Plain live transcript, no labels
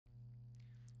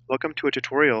Welcome to a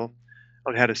tutorial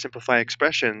on how to simplify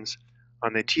expressions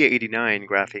on the TI-89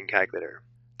 graphing calculator.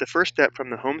 The first step from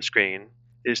the home screen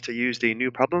is to use the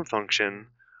new problem function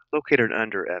located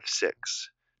under F6.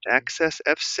 To access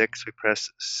F6, we press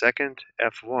second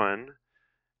F1.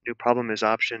 New problem is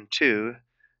option 2,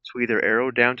 so either arrow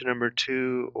down to number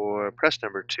 2 or press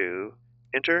number 2,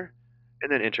 enter, and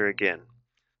then enter again.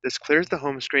 This clears the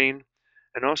home screen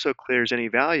and also clears any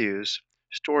values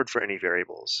stored for any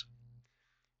variables.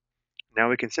 Now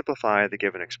we can simplify the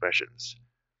given expressions.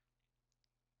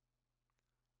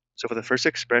 So for the first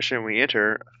expression, we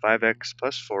enter 5x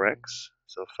plus 4x.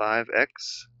 So 5x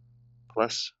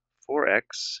plus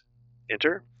 4x,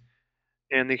 enter,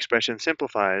 and the expression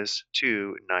simplifies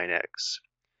to 9x.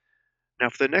 Now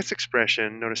for the next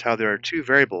expression, notice how there are two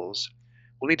variables.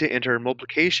 We'll need to enter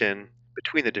multiplication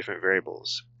between the different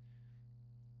variables.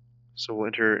 So we'll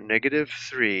enter negative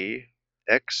 3x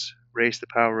raised to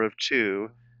the power of 2,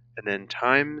 and then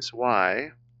times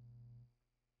y,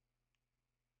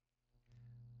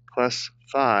 plus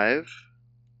 5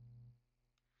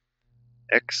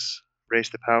 x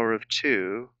raised to the power of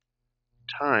 2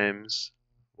 times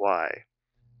y,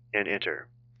 and enter.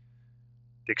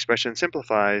 The expression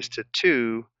simplifies to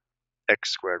 2x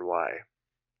squared y.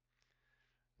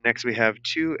 Next we have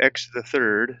 2x to the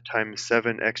third times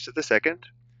 7x to the second.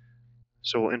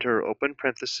 So we'll enter open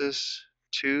parenthesis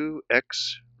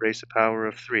 2x raised to the power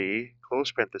of 3,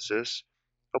 close parenthesis,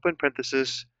 open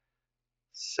parenthesis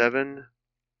 7x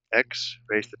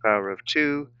raised to the power of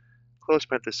 2, close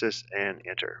parenthesis, and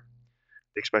enter.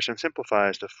 The expression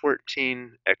simplifies to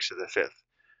 14x to the fifth.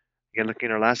 Again, looking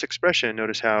at our last expression,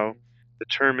 notice how the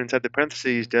term inside the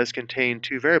parentheses does contain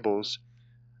two variables,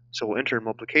 so we'll enter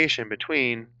multiplication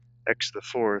between x to the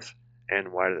fourth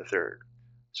and y to the third.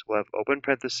 So we'll have open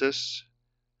parenthesis,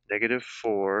 negative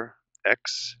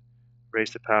 4x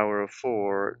raised to the power of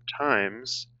 4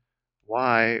 times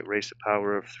y raised to the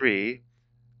power of 3,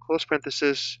 close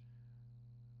parenthesis,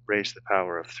 raised to the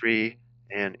power of 3,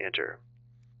 and enter.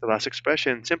 The last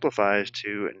expression simplifies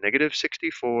to negative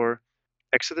 64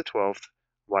 x to the 12th,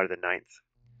 y to the 9th.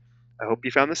 I hope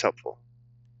you found this helpful.